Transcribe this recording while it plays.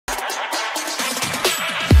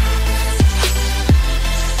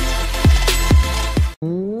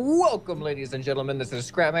Welcome, ladies and gentlemen. This is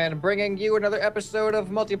Scrapman bringing you another episode of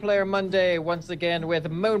Multiplayer Monday, once again with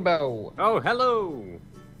Moonbo. Oh, hello.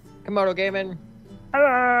 Camodo Gaming.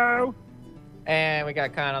 Hello. And we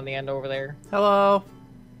got Khan on the end over there. Hello.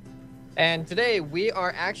 And today we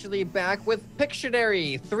are actually back with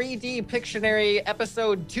Pictionary, 3D Pictionary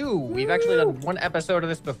episode 2. We've actually done one episode of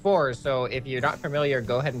this before, so if you're not familiar,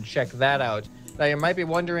 go ahead and check that out. Now, you might be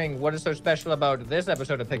wondering what is so special about this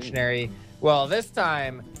episode of Pictionary. Well, this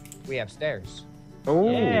time, we have stairs. Oh,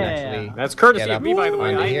 Yeah. that's courtesy of me, by the way.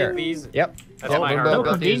 Under I here. did these. Yep. That's Yep, my Moonbo hard got work.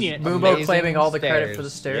 these Convenient. Moonbo amazing claiming all the credit stairs. for the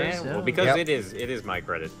stairs. Yeah, well, because Yep. it is my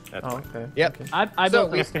credit. That's Oh, fine. okay. Yep. Okay. I So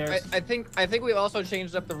built the stairs. I think we've also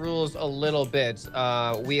changed up the rules a little bit.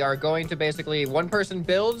 We are going to basically one person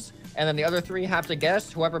builds, and then the other three have to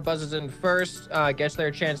guess. Whoever buzzes in first gets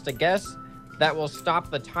their chance to guess. That will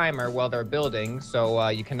stop the timer while they're building, so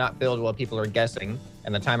you cannot build while people are guessing,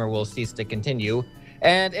 and the timer will cease to continue.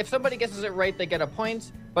 And if somebody guesses it right, they get a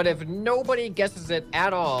point. But if nobody guesses it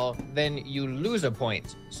at all, then you lose a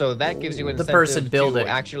point. So that gives you incentive person building. to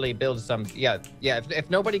actually build some. Yeah. If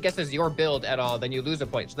nobody guesses your build at all, then you lose a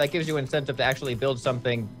point. So that gives you incentive to actually build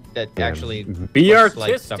something that actually Be looks like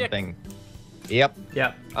artistic. something. Yep.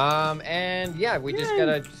 Yep. And yeah, we just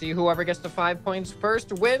gotta see whoever gets to 5 points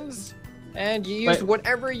first wins. And you use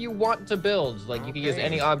whatever you want to build. Like, you can use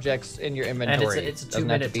any objects in your inventory. it's a Doesn't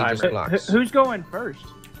have to 2-minute be just timer. blocks. Who's going first?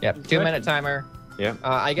 Yep, 2-minute timer. Yeah.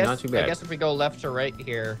 I guess Not too bad. I guess if we go left to right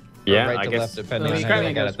here, Yeah, or right I to guess- left, depending So on how you Scrapman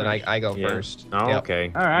look at goes it, then I go Yeah. first. Oh, Yep.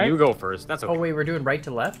 okay. All right. You go first. That's okay. Oh wait, we're doing right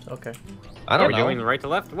to left. Okay. I Are don't we know. doing right to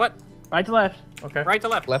left? What? Right to left. Okay. Right to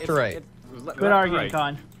left. Left to right. Good argument,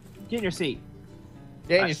 Con. Get in your seat.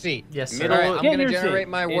 Get in your seat. Yes, sir. Middle- All right, I'm Get in gonna your generate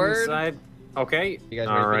seat. my word. Inside. Okay. You guys ready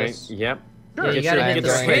All for right. this? Yep. Yeah, you Get gotta your- hit get the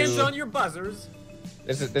your switch. hands on your buzzers.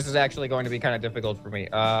 This is actually going to be kind of difficult for me.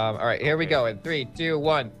 All right, here we go. In 3, 2,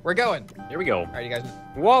 1, we're going. Here we go. All right, you guys.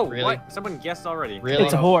 Whoa! Really? What? Someone guessed already. Really?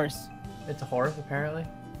 It's a horse. It's a horse, apparently.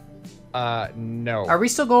 No. Are we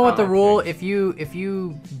still going with the okay. rule if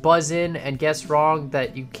you buzz in and guess wrong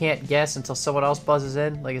that you can't guess until someone else buzzes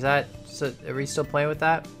in? Like, is that? So are we still playing with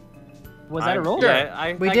that? Was that a rule?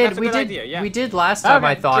 Yeah, We that's did. a We good did. idea, yeah. We did last time.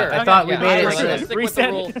 Okay, I thought. sure, I okay, thought we yeah, made all right, it. let's So stick with the Reset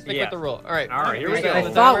rule. it. Stick Yeah. with the rule. All right. All right, here we go. I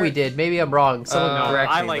thought we did. Maybe I'm wrong. Someone No, correct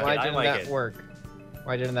I me. like Why it. I didn't like that it. work?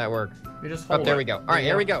 Why didn't that work? You just Oh, hold there it. we go. All right,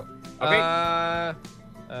 here we go. Okay.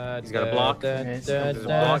 He's got a block. There's There's a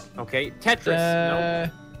block. Okay. Tetris. No.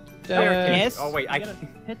 Yes. Oh wait, You gotta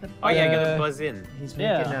hit the. Oh yeah, I gotta buzz in. He's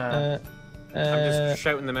Yeah. making I'm just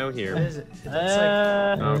shouting them out What here. is it? It's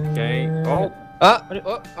like, Okay.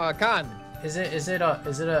 Oh. Khan. is it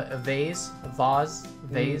a vase? A vase?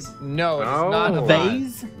 Vase? No, it's Oh. not a A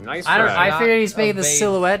vase. vase. Nice I don't. try. I Not figured he's a making the vase.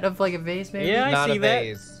 silhouette of like a vase, maybe. Yeah, I Not see a that.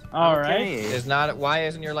 vase. All right. Okay. Is not. Why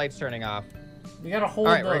isn't your lights turning off? You gotta hold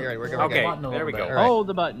All right, the, we're good. Okay, button a there little we bit. go. All right. Hold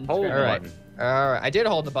the button. Hold Scrap. the All right. button. All right, I did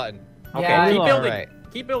hold the button. Okay. Yeah, Keep all building. right.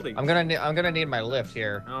 Keep building. I'm gonna need my lift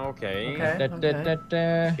here. Okay. Okay. Da, da, da,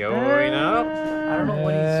 da. Going up. I don't know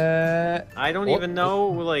what he's. I don't Oh. even know.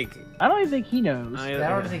 Like. I don't even think he knows. I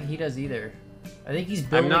don't think he does either. I think he's I'm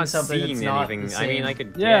building not something that's seeing not anything. the I mean, same. I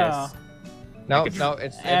could Yeah. guess. No, could- no,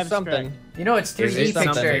 it's Abstract. something. You know, it's 3D Is it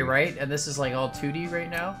something? Pictionary, right? And this is like all 2D right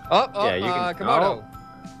now. Oh, Yeah, you can- Komodo.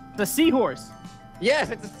 The seahorse. Yes,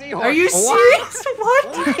 it's a seahorse. Are you serious?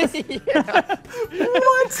 What? Yeah.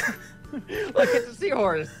 What? Look, it's a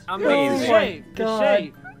seahorse. The Amazing. shape. The God.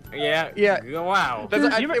 shape. Yeah. Yeah. Wow.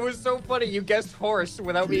 It was so funny. You guessed horse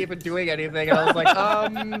without me even doing anything, and I was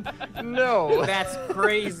like, no. That's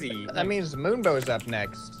crazy. That means Moonbo's up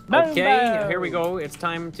next. Okay, Moonbo. here we go. It's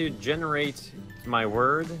time to generate my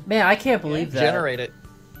word. Man, I can't believe that. Generate it.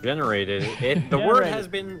 Generated. The word Generated. has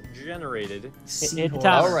been generated. Seahorse.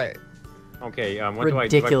 Timer. All right. Okay, what do I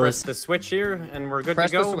Ridiculous. press the switch here and we're good Press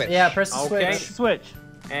to the go? switch. Yeah, press the Okay. switch. Switch.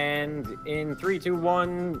 And in 3, 2,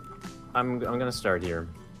 1, I'm gonna start here.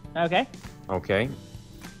 Okay. Okay.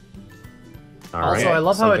 All Also, right, I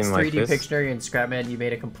love how it's something like 3D this. Pictionary and Scrapman. You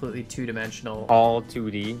made it completely two-dimensional. All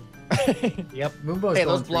 2D. Yep. Moonbo's Hey, going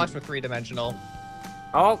those blocks 3D. were three-dimensional.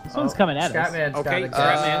 Oh, This one's coming at us. Scrapman's got Okay, a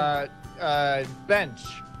Scrapman. Bench.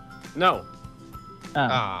 no.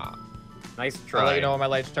 Ah. Nice I'll try. let you know when my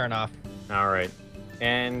lights turn off. All right.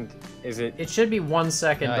 And is it? It should be 1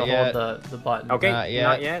 second Not to yet. hold the button. Okay. Not yet.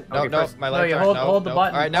 Not yet. No, Okay, no, press- my No, lights you aren't. hold the no.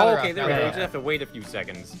 button. All right, now they're okay, off. there Now we go. they're You off. just have to wait a few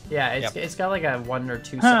seconds. Yeah, Yep. it's got like a 1 or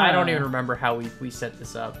 2. Huh. I don't even remember how we set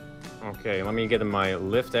this up. Okay, let me get my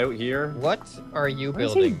lift out here. What are you What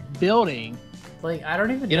is he building? building? Like, I don't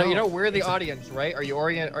even You know. know, we're the It's a- audience, right? Are you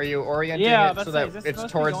orienting Yeah, it let's so say, that is this it's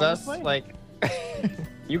supposed to be towards going us? this way? Like,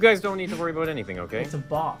 You guys don't need to worry about anything, okay? It's a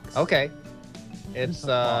box. okay. It's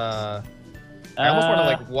a box. I almost want to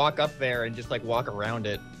like walk up there and just like walk around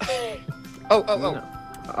it. Oh.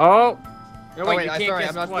 Oh. No, Oh wait, you can't sorry, guess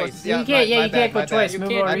I'm not twice. supposed to. You can't. Yeah, you can't go my twice. bad. Move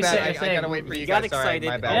can't- on. my Reset bad. your I gotta thing. wait for you You got guys. Sorry, excited.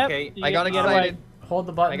 my bad. Okay. I got You get excited. Hold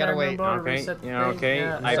the button. I gotta there, wait. Moonbo, to Okay. reset the Yeah, thing. okay.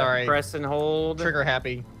 Yeah. I Sorry. press and hold. Trigger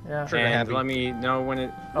happy. Yeah. Trigger And happy. let me know when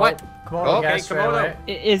it. Oh, What? Komodo Oh, okay, guessed right Komodo.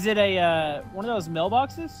 away. Is it a one of those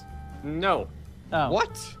mailboxes? No. Oh. What?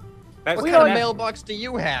 That's What We kind of don't- mailbox do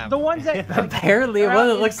you have? The ones that Apparently, are one out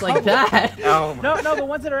that in looks like public. that. Oh. my- No, the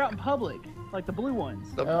ones that are out in public, like the blue ones.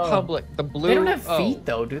 The Oh. public, the blue. They don't have oh. feet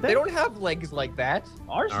though, do they? They don't have legs like that.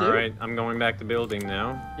 Ours do. All right, I'm going back to building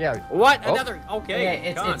now. Yeah. What? Oh. Another? Okay.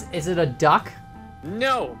 Okay, gone. is it a duck?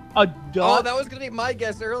 No. A Oh, dog. that was gonna be my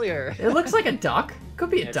guess earlier. It looks like a duck. Could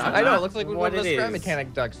be a It's duck. I know. not It looks like one what of those it scrap is.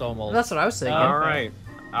 mechanic ducks almost. That's what I was thinking. All right.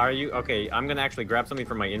 Are you okay? I'm gonna actually grab something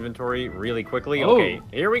from my inventory really quickly. Oh. Okay,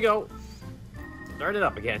 here we go. Start it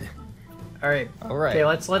up again. All right. All right. Okay,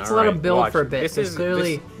 let's All let right, him build watch. for a bit. This 'cause is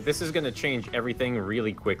clearly. this is gonna change everything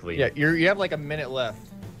really quickly. Yeah, you have like a minute left.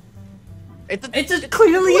 It's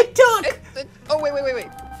Clearly a duck. oh wait.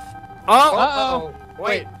 Oh. Uh-oh.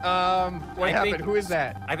 Wait. What I happened? think- Who is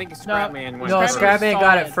that? I think Scrapman went. No, Scrapman Scrapman saw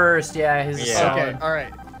got it. it first. Yeah, his is Yeah. solid. Okay. All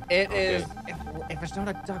right. It Okay. is. If it's not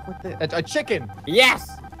a duck, what the? A chicken. Yes.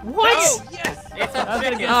 What? Oh yes. It's I was a gonna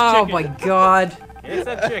chicken. guess Oh chicken. my god. It's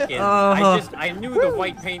a chicken. Uh-huh. I knew the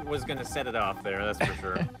white paint was gonna set it off there. That's for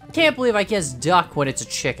sure. Can't believe I guessed duck when it's a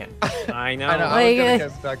chicken. I know. I know. I Like, was gonna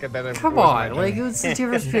guess duck and then it Come wasn't on, my like turn. what's the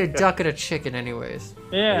difference between a duck and a chicken, anyways?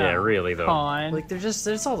 Yeah. Yeah, really though. Fine. Like they're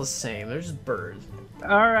all the same. They're just birds.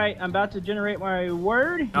 All right, I'm about to generate my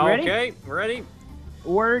word. You ready? Okay, ready?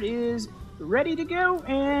 Word is ready to go,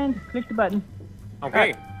 and click the button.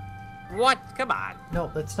 Okay. What? Come on. No,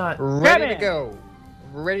 that's not. Ready to Scrapman. go.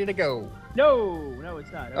 Ready to go. No,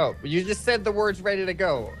 it's not. Okay. Oh, you just said the words "ready to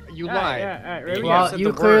go." You All right, lied. all right, ready? Yeah, Well, said you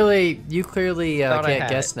the word. clearly Thought I can't had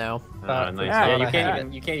guess it. now. Nice. Yeah, Yeah, I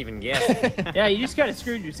you can't even guess. Yeah, you just kind of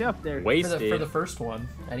screwed yourself there. Wasted. For the first one,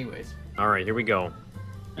 anyways. All right, here we go.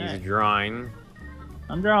 He's Alright. drawing.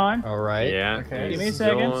 I'm drawing. All right. Yeah. Okay. he's Give me a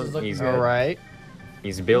second. still- This is looking He's, good. All right.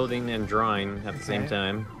 he's building and drawing at the same Okay.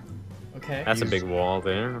 time. Okay. That's a big wall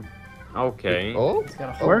there. Okay. Oh. He's got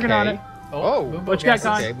a whole. Working on okay. it. Oh. Moonbo What you got, guesses.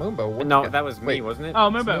 Con? Okay, Moonbo. what No, you got? that was me, Wait. wasn't it? Oh,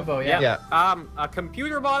 Moonbo. Moonbo, yeah. Yeah. A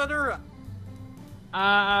computer monitor.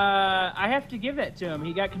 I have to give that to him.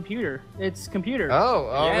 He got computer. It's computer. Oh,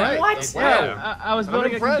 all Yeah. right. What? Wow. Yeah. I was I'm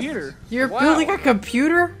building a impressed. computer. You're Wow. building a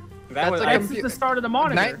computer? That was That's a That's the start of the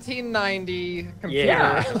monitor. 1990 computer.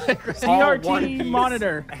 Yeah. All one CRT piece.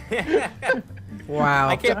 monitor. Wow.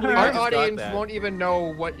 I can't believe I Our just got audience that. won't even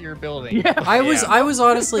know what you're building. Yeah. I was Yeah. I was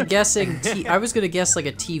honestly guessing. I was gonna guess like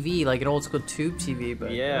a TV, like an old school tube TV,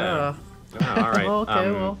 but Yeah. Oh, all right.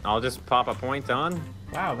 Okay, well. I'll just pop a point on.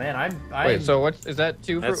 Wow, man, I'm. Wait, so what is that?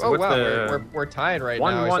 Two for? That's- Oh what's wow, the- we're tied right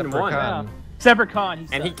One, now. one, except for one. Con. Separate con.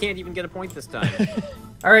 And he can't even get a point this time.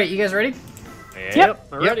 All right, you guys ready? Yep.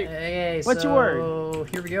 Ready. Okay, What's your so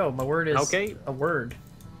here we go. My word is Okay. a word.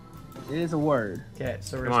 It is a word. Okay,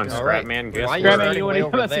 so we're Come on, just All gonna, right. Scrapman. Guess Why you word. Grandma, starting you want way to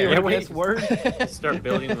over let's see there? what Yeah, this word? Start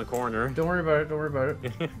building in the corner. Don't worry about it. Don't worry about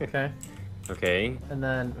it. Okay, Okay. and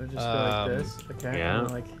then we'll just go like this. Okay. yeah. And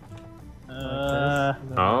then like Uh, this. And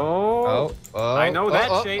then- Oh. I know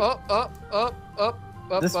that shape.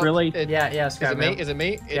 Up. This really- Yeah, yeah. Is it me? Is it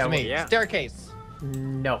me? It's Yeah, me. yeah. Staircase.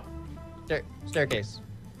 No. Staircase.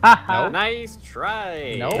 haha. Nice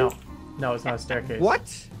try. No. No. No, it's not a staircase. What?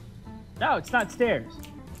 No, it's not stairs.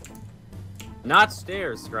 Not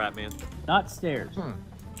stairs, Scrapman. Not stairs.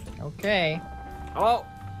 Okay. Oh.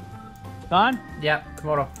 Con? Yeah,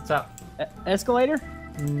 Komodo. What's up? Escalator?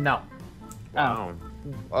 No. Oh.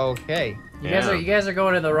 Okay. You guys are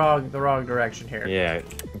going in the wrong direction here. Yeah.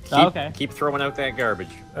 Okay. Keep throwing out that garbage.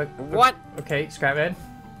 What? Okay, Scrapman.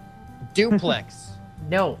 Duplex.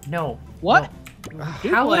 No. What?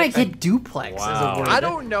 How would I get duplex as Wow. a word? I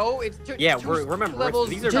don't know. It's two. Yeah, two remember, levels.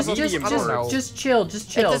 these are Just, medium I don't know. just chill. Just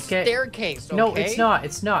chill. It's a Okay. staircase. Okay? No, it's not.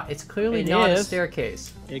 It's not. It's clearly It not a is.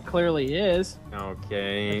 staircase. It clearly is.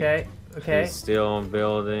 Okay. Okay. Okay. He's still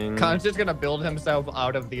building. Con's just gonna build himself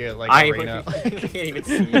out of the I arena. can't even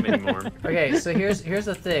see him anymore. Okay. So here's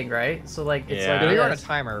the thing, right? So like it's Yeah. like You're on a this.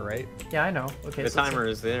 timer, right? Yeah, I know. Okay. The so timer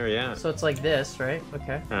is there, yeah. So it's like this, right?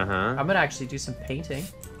 Okay. Uh-huh. I'm gonna actually do some painting.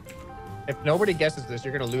 If nobody guesses this,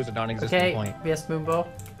 you're gonna lose a non-existent Okay. point. Yes, Moonbo.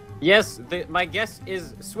 Yes, my guess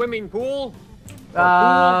is swimming pool.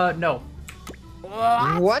 No.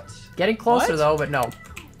 What? Getting closer What? though, but no.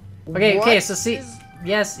 Okay. What Okay. So see. is-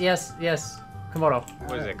 Yes. Komodo.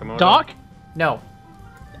 What is it, Camodo? Dock? No.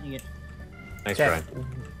 Dang it. Nice Okay. try.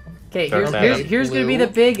 Okay, Start that up. here's gonna be the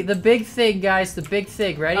big thing, guys. The big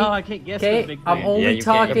thing. Ready? Oh, I can't guess the Okay, big thing. I'm only you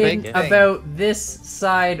can't. The talking big thing. about this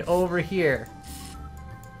side over here.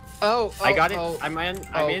 Oh, I got it. oh, I'm in. oh.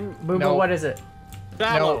 I'm in. Moonbo, No. what is it?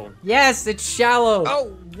 Shallow. Yes, it's shallow. Oh,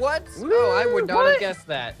 what? Oh, I would not have guessed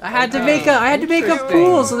that. I had to Okay. make a Interesting.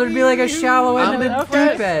 pool, so there'd be like a shallow end I'm and a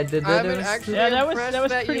impressed. deep end. And I'm then it was, actually Yeah, that was- impressed that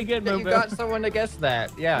was pretty you, good, that you Moonbo. got someone to guess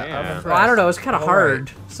that. Yeah, I'm Yeah. impressed. well, I don't know. It's kind of All hard,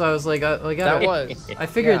 right. so I was like, That was. I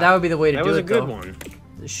figured yeah. that would be the way to That do was it. a good though. one.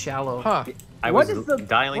 The shallow. Huh. I What was is the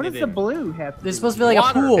dialing what it does the in. blue have to It's do supposed to be like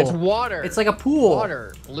Water. a pool. It's water. It's like a pool.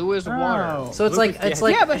 Water. Blue is water. Oh. So it's Blue like is- it's yeah.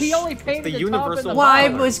 like. Yeah, but he only painted the the, top universal and the Well, I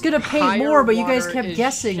bottom. was gonna pay Higher more, but you guys water kept is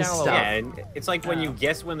guessing shallow. stuff. Yeah, and it's like when you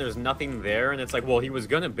guess when there's nothing there, and it's like, well, he was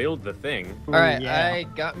gonna build the thing. Ooh, All right, yeah. I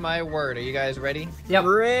got my word. Are you guys ready? Yep.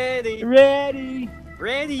 Ready. Ready.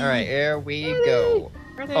 Ready. All right, here we go.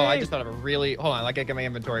 Ready. Oh, I just thought of a really. Hold on, like I get my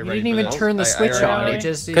inventory You ready. didn't for even this. turn the I switch on. already- You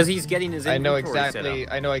just. Because he's getting his I know inventory set exactly.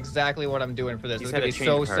 up. I know exactly what I'm doing for this. He's It's gonna be had a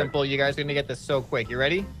so change card. simple. You guys are gonna get this so quick. You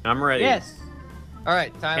ready? I'm ready. Yes. All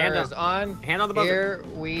right, timer Hand is up. on. Hand on the buzzer. Here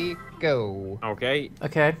we go. Okay.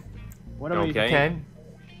 Okay. What are we? Okay. Okay.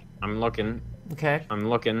 I'm looking. Okay. I'm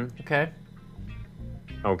looking. Okay.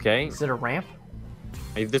 Okay. Is it a ramp?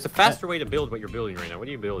 Hey, there's a faster way to build what you're building right now. What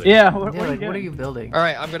are you building? Yeah. Yeah, What, what are you like, doing? what are you building? All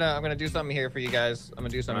right, I'm gonna do something here for you guys. I'm gonna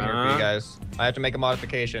do something here for you guys. I have to make a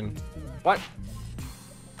modification. What?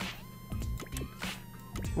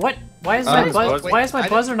 What? Why is Uh, my buzz? wait, Why is I my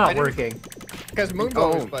didn't- buzzer I not didn't- working? Because Moonbo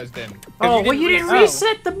Oh. was buzzed in. Oh, well, you didn't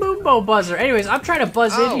reset the Moonbo buzzer. Anyways, I'm trying to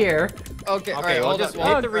buzz in Oh. here. Okay, all Okay, right, well, hold just on.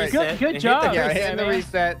 hit the All right, reset. Good and hit job. the Yeah, reset. hitting the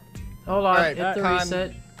reset. Hold on, Alright, hit the Con.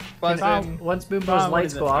 reset. Buzz Con. in. Once Moonbo's Con, what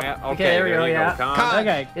lights is go it? off. Yeah, Okay, there we go. you Yeah. Con. Con.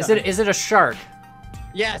 Okay. Is it a shark?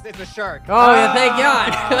 Yes, it's a shark. Oh yeah, thank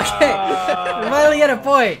God. Okay, we finally get a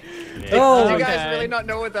point. Yeah. Oh, Did you guys okay. really not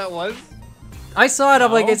know what that was? I saw it.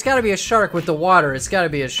 I'm like, No. it's got to be a shark with the water. It's got to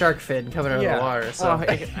be a shark fin coming out of Yeah. the water. So.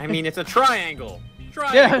 Oh, I mean, it's a triangle.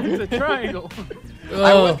 Yeah, Triangle. it's a triangle.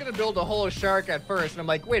 I was Ugh. gonna build a whole shark at first, and I'm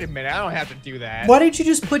like, wait a minute, I don't have to do that. Why didn't you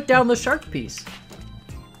just put down the shark piece?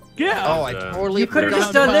 Yeah. Oh, I totally You could've forgot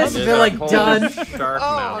just done about this and that. been like, Whole done. Shark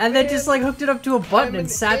Oh, mouth. And then just like hooked it up to a button I'm and an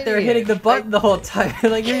sat there idiot. hitting the button the whole time.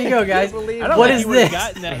 Like, here you go, guys. believe I don't What think is you would've this?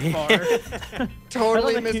 gotten that far.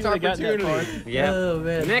 Totally I don't think missed you would've gotten that opportunity. Yeah. Oh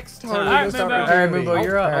man. Next Totally time. missed Alright, Moonbo. opportunity. Alright, Moonbo,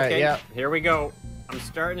 you're up. All right, Okay, yeah. here we go. I'm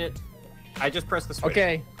starting it. I just pressed the switch.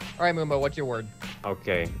 Okay. All right, Moonbo, what's your word?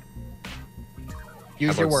 Okay.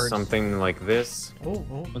 Use How your about words. Something like this. Oh,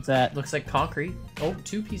 oh, What's that? looks like concrete. Oh,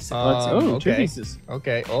 2 pieces. Two okay. pieces.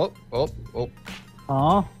 Okay. Oh.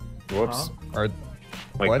 Aw. Whoops. Or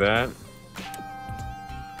Like what? that.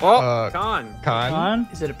 Oh, Uh, con. con. On.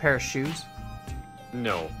 Is it a pair of shoes?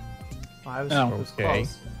 No. Oh, I was, Oh. it was Okay.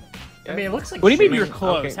 close. I mean, it looks like What do you mean shoes. you're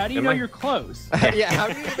close? Okay, How do you am know I- you're close? Yeah. How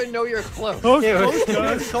do you even know you're close? Oh, It was, close, it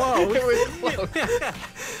was close. It was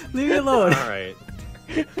close. Leave it alone. All right.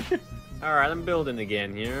 All right, I'm building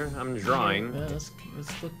again here. I'm drawing. Yeah, let's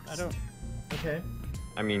look. I don't. Okay.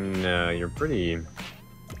 I mean, you're pretty.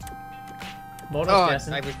 Moto's Oh,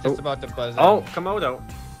 guessing. I was just about to buzz in. Oh, Camodo.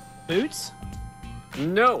 Boots?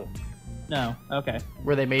 No. No. Okay.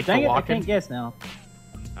 Were they made Dang for it! I walking? can't guess now.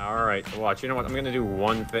 All right, watch. You know what? I'm gonna do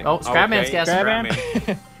one thing. Oh, Scrapman's guessing.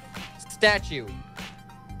 Scrapman. Statue.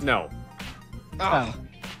 No. Oh.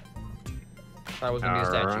 That was gonna be a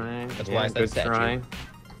statue. Alright, That's yeah, why I said good statue. try.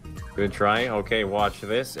 Good try. Okay, watch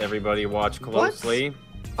this. Everybody watch closely.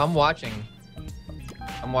 I'm watching.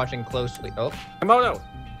 I'm watching closely. Oh. Camodo.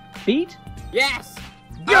 Feet? Yes.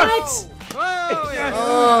 What? Oh, yes.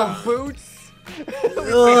 Oh, boots.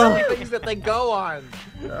 Ugh. Things that they go on.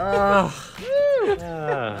 Ugh. When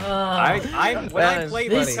That I is play funny.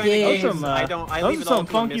 these kind of This games, game- I Those leave are it all some to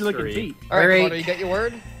a funky looking mystery. feet. All right, Great. Camodo, you get your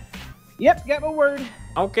word? Yep, got my word.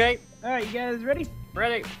 Okay, Alright, you guys ready?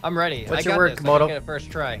 ready. I'm ready. What's I your got word, this. Komodo? I get it first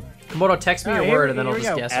try. Komodo, text me Alright, your here word we- and then I'll here we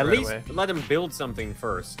just go. guess At right least away. let him build something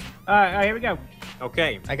first. Alright, here we go.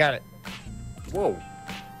 Okay. I got it. Whoa. What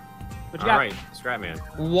you All got? right, Scrapman.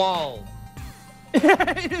 Wall.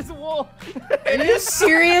 It is wool. Are you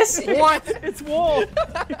serious? What? It's wool.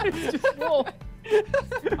 It's just wool.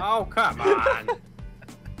 Oh, come on.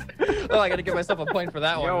 Oh, I gotta give myself a point for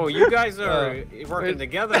that Yo, one. you guys are working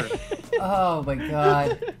together. Oh my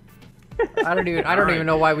god. I don't even Alright.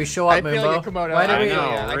 know why we show up, I feel Moonbo. you, Komodo. Why did I we? know,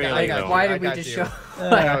 I really got though. you. Why I did we got just you. show?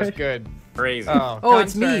 That was good. Crazy. Oh, Oh,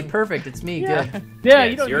 Con's it's me. turn. Perfect. It's me. Yeah. Good. Yeah,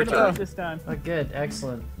 it's you don't your get a turn. vote this time. Oh, good.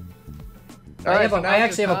 Excellent. All right, so I now actually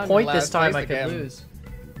it's have a Con point in this last time. place I could again. lose.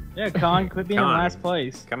 Yeah, Con quit being in Con. last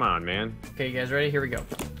place. Come on, man. Okay, you guys ready? Here we go.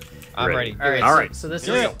 I'm Ready. ready. All right. All right. So this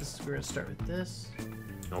Here we is. go. We're gonna start with this.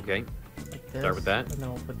 Okay. Like this. Start with that. And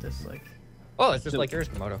then we'll put this like. Oh, it's just like yours,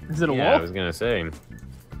 Camodo. Is it a Yeah, I wolf? was gonna say.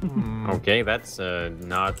 Okay, that's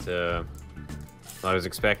not what I was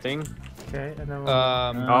expecting. Okay, and then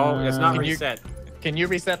Oh, it's not Can you- reset. Can you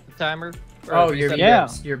reset the timer? Or oh, your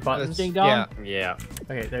reset your buttons. Ding Yeah. dong. Yeah.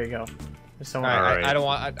 Okay, there you go. There's All someone. right, Alright. I don't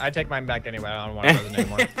want. I take mine back anyway. I don't want to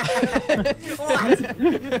anymore.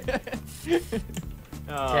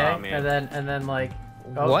 Oh Okay, man. and then like.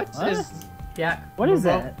 Oh, What What? is? Yeah. What is Moonbo.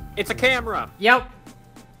 that? It's a camera. Yep.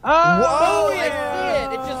 Oh, Whoa! yeah. I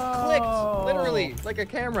see it. It just clicked, literally, like a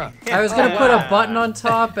camera. I was gonna put wow. a button on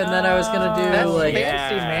top, and then I was gonna do That's like.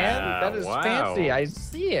 fancy, Yeah, man. That is wow. fancy. I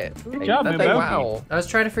see it. Good job, Moonbo. Wow. I was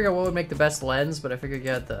trying to figure out what would make the best lens, but I figured you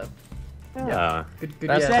had the. Yeah. Good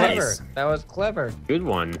That's guess. clever. Nice. That was clever. Good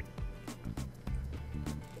one.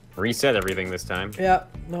 Reset everything this time. Yeah.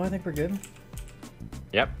 No, I think we're good.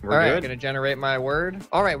 Yep, we're All right, good. gonna generate my word.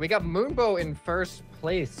 All right, we got Moonbo in first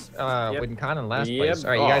place. Yep. With Khan in last Yep. place.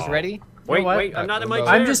 All right, you guys Aw. ready? Wait, what? wait, I'm not in my Moonbo.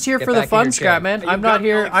 chair. I'm just here Get for the back in fun, your Scrap chair. man. You I'm got not me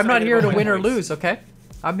here. all I'm not excited here to about win or points. lose. Okay.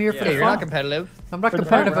 I'm here for Yeah, the You're not fun. competitive. I'm not For the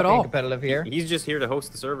competitive We're at not being all. competitive here. He's just here to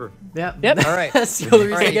host the server. Yeah. Yep. All right. That's the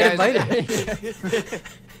only All reason I right, get guys. invited.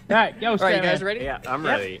 All right, go, All right, you guys Scrap. ready? Yeah, I'm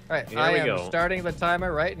Yep. ready. All right, Here I we am go. starting the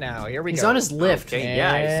timer right now. Here we He's go. on his lift. Okay,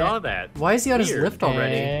 yeah, I saw that. Why is he on his Weird. lift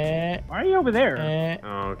already? Why are you over there?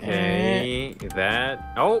 Okay,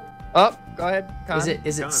 that. Oh, Oh, go ahead. Khan.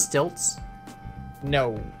 Is it Gone. stilts?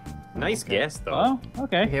 No. nice guess though. Oh,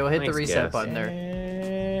 okay. Okay, we'll hit the Nice reset guess. button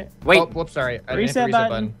there. Wait. Oh, whoops, sorry. I didn't hit the Reset reset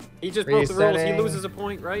button. button. He just broke the rules. He Resetting. loses a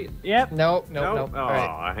point, right? Yep. Nope, nope, nope. All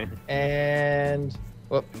right. Aw. And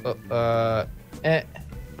whoop, Okay.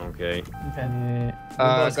 Okay. go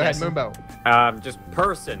Moonbo's ahead, guessing. Moonbo. Just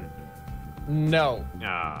person. No.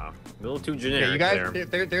 Ah, a little too Yeah, generic you guys,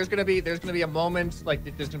 there. there's gonna be a moment, like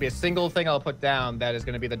there's gonna be a single thing I'll put down that is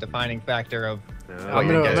gonna be the defining factor of. Oh, I'm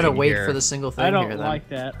you're gonna guessing wait here. for the single thing I don't here then. like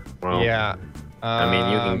that. well, Yeah. I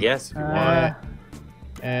mean, you can guess if you Uh, want.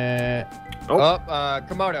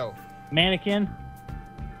 Komodo. mannequin.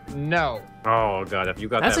 No. Oh god, if you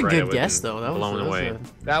got That's that a right, I good would've guess been though. That was, blown that was away. a-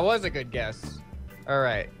 That was a good guess. All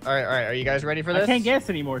right. Are you guys ready for this? I can't guess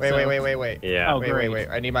anymore. Wait, so. wait. Yeah, Oh, Wait. great.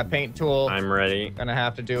 I need my paint tool. I'm ready. Gonna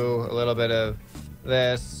have to do a little bit of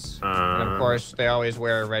this. And of course, they always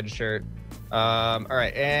wear a red shirt. All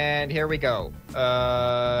right, and here we go. This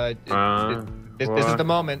is the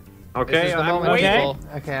moment. Okay, This is the I'm moment, waiting. people.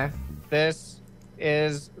 Okay. This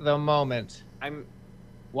is the moment. I'm.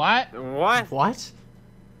 What? What? What?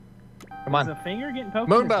 Come Is on. a finger getting poked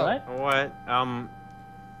in his Moonbo. butt? What?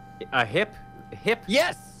 A hip? Hip?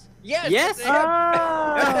 Yes! Yes! Yes! it's him.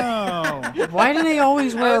 Oh. Why do they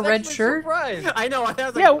always I wear a was red actually shirt? surprised. I know. I was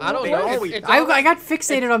like, Yeah, I don't they know. always- It's I got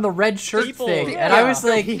fixated on the red shirt people- thing, yeah, and I was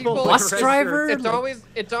like, people with bus red driver? shirts.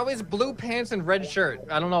 It's always blue pants and red shirt.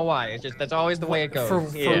 I don't know why. It's just that's always the way it goes. For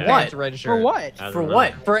Blue Yeah. pants, what? red shirt. For what? I don't For know.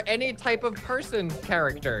 what? For any type of person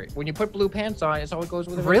character. When you put blue pants on, it's always goes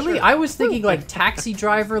with a red Really? shirt. I was thinking like taxi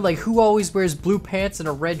driver, like who always wears blue pants and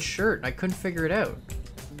a red shirt? I couldn't figure it out.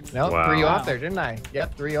 No, Wow. threw you off there, didn't I?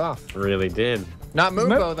 Yep, threw you off. Really did. Not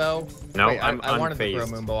Moonbo though. No, Wait, I'm I wanted to throw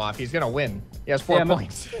unfazed. Moonbo off. He's gonna win. He has 4 Yeah,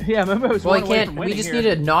 points. Yeah, Moonbo's Well, one I away can't. from We winning just here. need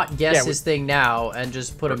to not guess Yeah, we- his thing now and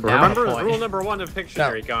just put him down Remember a point. rule number 1 of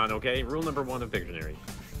Pictionary, Con, okay? Rule number 1 of Pictionary.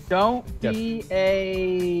 Don't Yep. be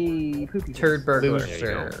a poopy Turd burglar. There you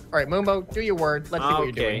go. All right, Moonbo, do your word. Let's see what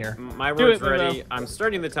you're doing here. My Do word's it, Moonbo. ready. I'm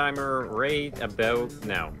starting the timer right about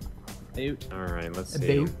now. Boot. Alright, let's A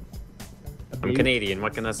see. boot. I'm Canadian,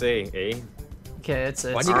 what can I say, eh? Okay, it's.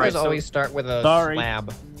 Why do you All guys right, so- always start with a Sorry.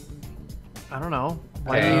 slab? I don't know.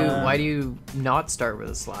 Uh, Why do you not start with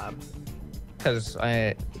a slab? Because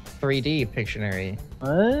I 3D Pictionary.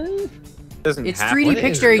 What? Doesn't It's have 3D What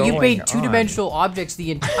is Pictionary. You've going made on? two-dimensional objects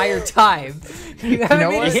the entire time. You haven't know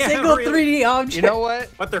made what? a Yeah, single really. 3D object. You know what?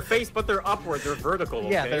 But they're upward, they're vertical,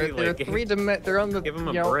 Yeah, okay? they're Like, 3 dimensional. They're on the. Give 'em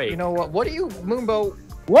a you know, break. You know what? What are you, Moonbo?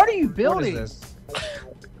 What are you What building? is this?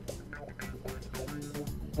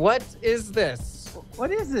 What is this?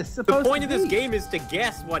 What is this The supposed point to of this be? game is to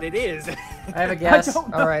guess what it is. I have a I guess. don't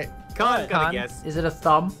know. All right. Con, got Con? a guess. Is it a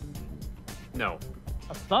thumb? No.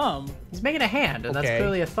 A thumb. He's making a hand, and that's Okay.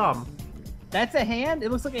 clearly a thumb. That's a hand.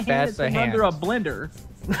 It looks like a hand That's that's a been under a hand. blender.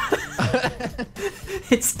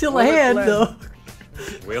 It's still Will a it hand, blend? though.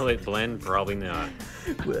 Will it blend? Probably not.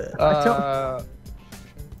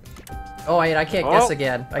 Oh wait, I can't guess Oh.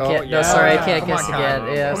 again. I Oh, can't. No, yeah. sorry, I Come can't on, guess Con.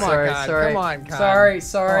 again. Yeah, Come on, sorry, Con. sorry. Come on, Con. Sorry. Come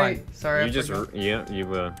Sorry. You I just, forgot.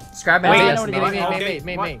 Wait, Scrap man. I Yes, know what it no. is. Me, okay,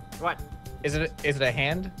 me, what? me. What? Is it a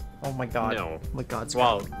hand? Oh my god. No. Oh my god. Scrap.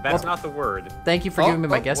 Well, that's Well, not the word. Thank you for Oh, giving me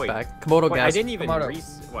my oh, guess wait. back. Komodo Wait, I guess. didn't even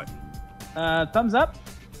Komodo. what? Thumbs up.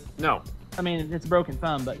 No. I mean, it's a broken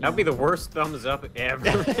thumb, but. That'd be the worst thumbs up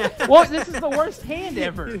ever. Well, this is the worst hand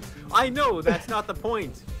ever. I know, that's not the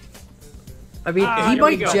point. I mean, he here we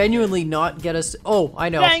might go. genuinely not get us. Oh, I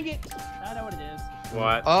know. Dang it! I know what it is.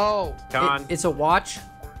 What? Oh. Con? It's a watch.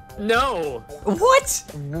 No! What?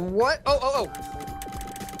 What? Oh.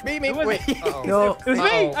 Me. It was Wait. me. Uh-oh. No. It was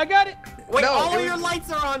me! I got it! Wait, No, all it of your was-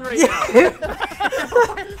 lights are on right now!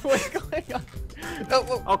 What's going on?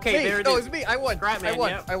 Oh, Okay, me. there it No, is. it's me. I won. Scrapman,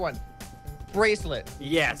 yep. I won. Bracelet.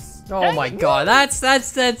 Yes. Oh my god, that's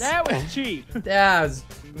That was cheap. that was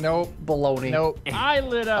Nope. baloney. Nope. I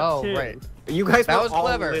lit up Oh, too. right. You guys That were was all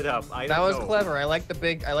clever. lit up. I That don't was know. clever. I like the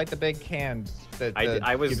big cans.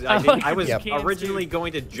 I was Yep. originally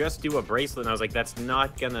going to just do a bracelet, and I was like, that's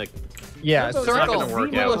not gonna. Yeah, That's not circle. gonna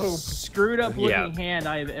work the out. most screwed up looking Yeah. hand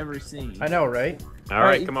I've ever seen. I know, right? All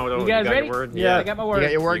right, you Komodo, you guys got ready? your word? Yeah, I got my You word.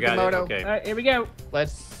 got your word, You got it, Camodo? okay. All right, here we go.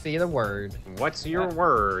 Let's see the word. What's your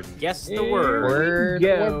word? Guess the Here word. we Word.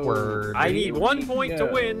 go. What word? I need 1 we point to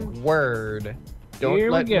go. win. Word. Don't Here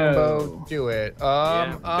we let go. Moonbo do it.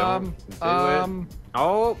 don't do it.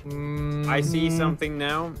 Oh, I see something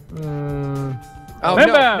now. Oh,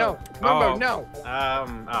 Moonbo! no. Moonbo, Oh. no.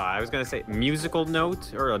 I was gonna say musical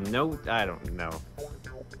note or a note. I don't know.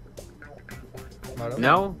 Moto?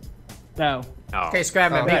 No. No. Oh. Okay,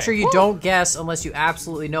 Scrapman, Okay. make sure you don't guess unless you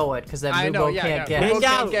absolutely know it, because then I know, Moonbo yeah, can't yeah. guess. Moonbo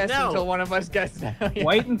can't No, guess no. until one of us guesses. Yeah.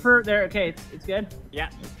 Waiting for there. Okay, it's good. Yeah.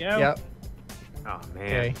 Let's go. Yep. Oh man.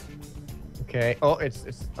 Okay. Okay. Oh, it's.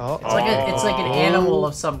 Oh. It's like an animal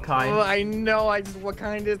of some Oh, kind. I know. What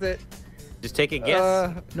kind is it? Just take a guess.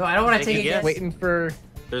 No, I don't want to Take take a a guess. guess. Waiting for.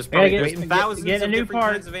 There's Yeah, probably get- there's get- thousands get a of new different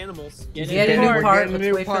part. kinds of animals. Get Get it a in new part. part. Get a Let's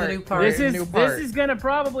new wait for the part. new part. This New is part. gonna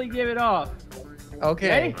probably give it off. Okay.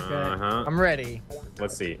 Ready? Uh-huh. I'm ready.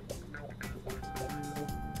 Let's see.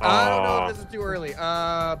 I don't know Oh. if this is too early.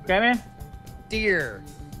 Okay, man. Deer.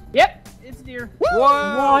 Yep, it's deer. Whoa!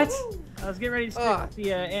 What? I was getting ready to stick Ugh.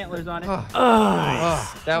 the antlers on it. Oh,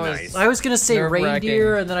 Nice. that was. Nice. I was gonna say Nerve-wracking.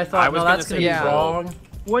 reindeer, and then I I thought, was no, gonna that's gonna say be yeah. wrong.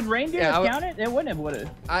 Would reindeer Yeah, have counted? It wouldn't have. Would it?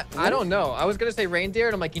 I don't know. I was gonna say reindeer,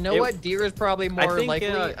 and I'm like, you know It- what? Deer is probably more think, likely.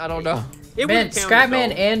 I don't know. It Man, would've counted, Scrapman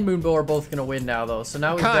though. and Moonbo are both gonna win now, though. So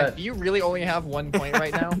now we've God, got. you really only have 1 point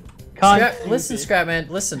right now. Listen, Scrapman,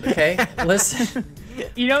 listen, okay? Listen.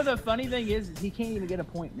 You know the funny thing is he can't even get a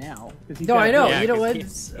point now. 'Cause he's No, got I a know. Yeah, you know 'cause what?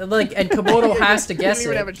 he's- Like, and Komodo has to You guess don't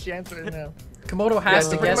even have a it. chance right now. Komodo has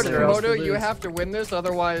to Pretty guess much, it, or else we Camodo, you lose. have to win this,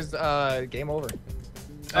 otherwise, game over.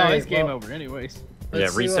 Oh, Alright, it's game well, over anyways. Yeah,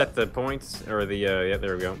 let's see reset what- the points or the yeah.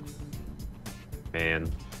 There we go. Man.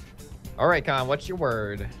 All right, Con, what's your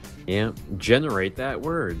word? Yeah. Generate that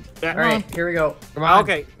word. All right, here we go. Come on.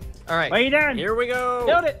 Okay. All right. What are you doing? Here we go.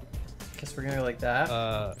 Build it. Guess we're gonna go like that.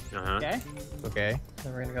 Uh-huh. Okay. Okay.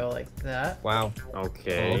 Then we're gonna go like that. Wow.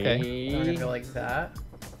 Okay. Then we're gonna go like that.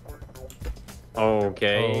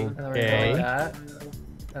 Okay. And then we're gonna go Okay. like that.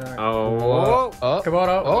 And then we're... Oh. Oh.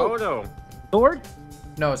 Komodo. Oh. Oh no. Sword.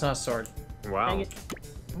 No, it's not a sword. Wow. Dang it.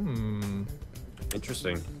 Hmm.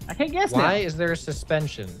 Interesting. I can't guess Why now. is there a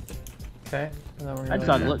suspension? Okay. And then we're I gonna just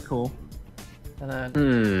go thought it like looked cool. that. And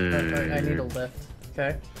then Hmm. I need a lift.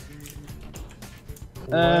 Okay.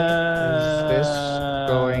 What is this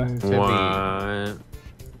going to What?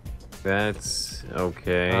 That's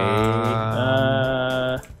okay. be?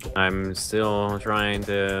 I'm still trying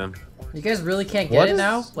to. You guys really can't get What it is-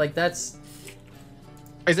 now? Like that's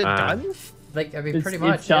Is it Uh, done? like I mean It's- pretty it's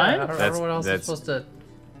much. Yeah. done? I don't That's- know what else is that's- supposed to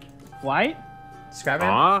White. scrap it.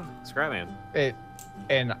 Aw, Scrapman. It.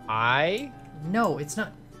 An eye? No, it's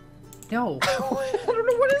not. No. I don't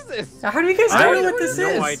know what is this. How do you guys I don't know have what this no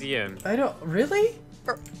is? idea. I don't really.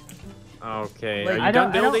 Okay. Like, Are you I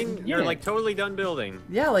done don't building? get You're it. like totally done building.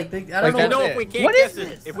 Yeah, like I Like don't You that's know. know, it. if we can't What guess is it,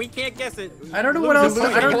 this? if we can't guess it, I don't know we what lose. else- You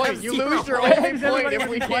lose I your don't- point. You lose your Why only is point everybody if we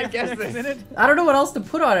with can't five guess seconds in this. it? I don't know what else to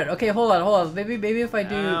put on it. Okay, hold on. Maybe if I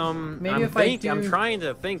do. Maybe I'm if I do. I'm trying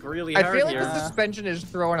to think really I hard feel like here. the suspension is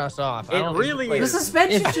throwing us off. I It don't think really the The is.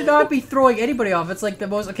 suspension should not be throwing anybody off. It's like the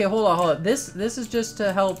most. Okay, hold on. This is just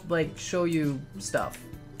to help like show you stuff.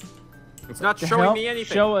 It's not To showing help me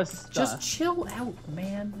anything. Show us stuff. Just chill out,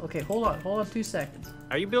 man. Okay, hold on 2 seconds.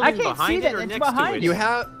 Are you I building can't see behind that, it or it's next to behind it?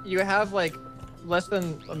 You have like less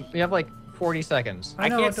than you have like 40 seconds. I I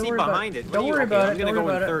know, can't don't see worry about behind it. it. What Don't do you- worry okay, about I'm it, gonna don't go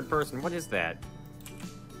worry in about it. third person. What is that?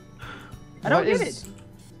 I don't What get is- it.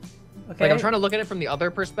 Okay. Like I'm trying to look at it from the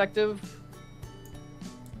other perspective.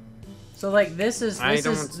 So like this is I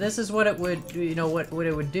this is what it would what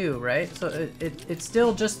it would do, right? So it's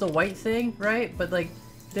still just the white thing, right? But like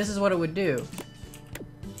this is what it would do.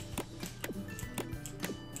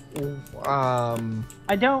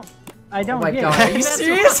 I don't Oh my get god, it. are you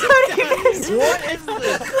serious? How do you guys- What is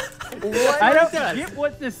this? What? I don't does. get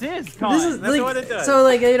what this is, Con. This is That's like, what it does. so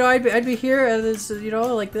like, you know, I'd be here and this, you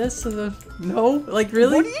know, like this, and then, no, like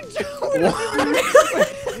really? What are you doing?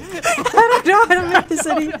 I don't know how to make this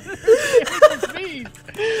any.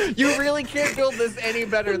 You really can't build this any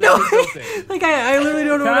better than No, you built it. like I literally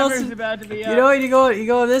don't know what else. Timer's To, about to be up. you know, you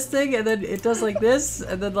go on this thing, and then it does like this,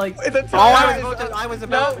 and then like The Oh, I timer was is about. up. I was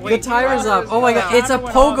about. No, the wait, timer's up. Oh my god, Timer it's a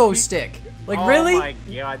went off. pogo stick. Like oh really? my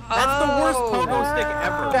god, that's the worst Oh. pogo stick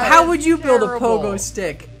ever. That How is would you build a terrible. pogo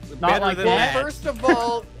stick? Not Better like than that. that. First of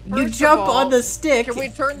all, You jump on the stick. Can we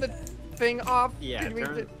turn the thing off? Yeah, Can we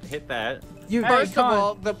hit that. You Hey, First of Con.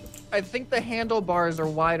 all, I think the handlebars are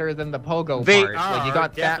wider than the pogo They part. are Like you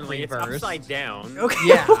got that definitely. It's reversed. upside down. okay?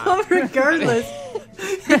 Yeah. Well, regardless,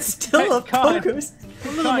 it's still a Con. pogo stick. A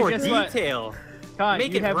little Con, more guess what? detail. Con,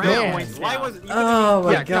 Make you it have round. no Man. points Why now. was? You Oh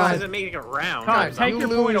my Yeah, Why god. is it making it round? Con, take You your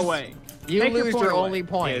point lose. away. You Take your lose point your away. only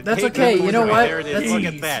point. That's Take okay, the you know point what? away. There it is. That's-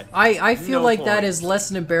 Look at that. I feel No like that point. is less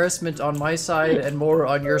an embarrassment on my side and more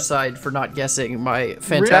on your side for not guessing my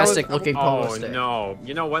fantastic looking pogo Oh stick. no!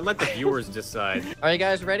 You know what? Let the viewers decide. Are you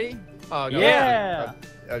guys ready? Oh no. Yeah.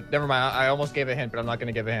 Never mind. I almost gave a hint, but I'm not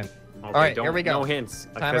gonna give a hint. Okay, All right, don't, here we go. No hints.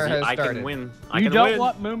 Timer because has I started. can win. I You can don't win.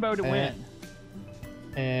 want Moonbo to win.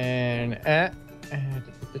 And Okay. and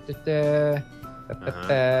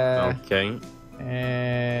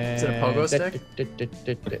Is it a pogo stick?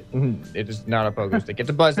 It is not a pogo stick. It's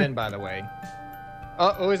a buzz in, by the way.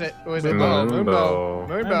 Oh, who is it? Who is it? Moonbo.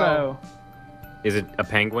 Moonbo. Is it a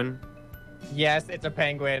penguin? Yes, it's a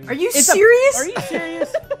penguin. Are you It's serious? Are you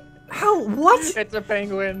serious? How? What? It's a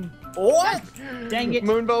penguin. What? Dang it.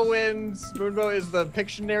 Moonbo wins. Moonbo is the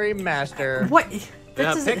Pictionary master. What? Yeah, That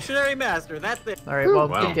doesn't- Pictionary master. That's it. All right, well,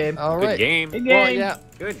 Wow. good game. All Good right. game. Good Well, game. yeah.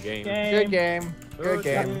 Good game. Good game. Good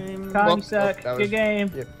game. Con, you Whoops, suck. that Good was-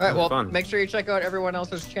 game. Yeah. All right, well, Fun. make sure you check out everyone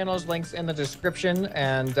else's channels, links in the description,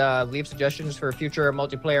 and leave suggestions for future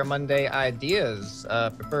multiplayer Monday ideas,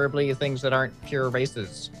 preferably things that aren't pure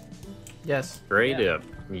races. Yes. Straight Yeah. up.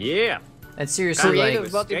 Yeah. And seriously, like, Creative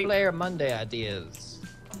escape. multiplayer Monday ideas.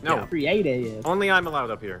 No. Creative. Only I'm allowed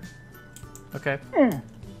up here. okay.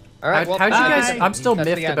 All right, well, How'd you guys? bye. I'm still That's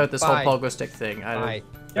the miffed end. about this Bye. whole pogo stick thing. I don't. Bye.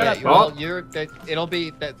 Shut Yeah, up, well, Paul. it'll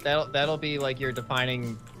be that'll be like your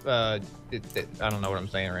defining. I don't know what I'm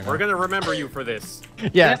saying right now. We're gonna remember you for this.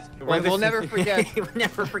 Yes, We're we'll never forget we'll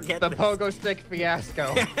never forget the this. pogo stick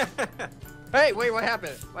fiasco. Hey, wait, what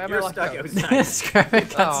happened? Why am I You're locked stuck out? outside. Scrap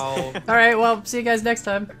it. Oh. All right. Well, see you guys next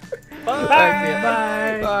time. Bye.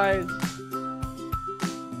 Bye. Bye.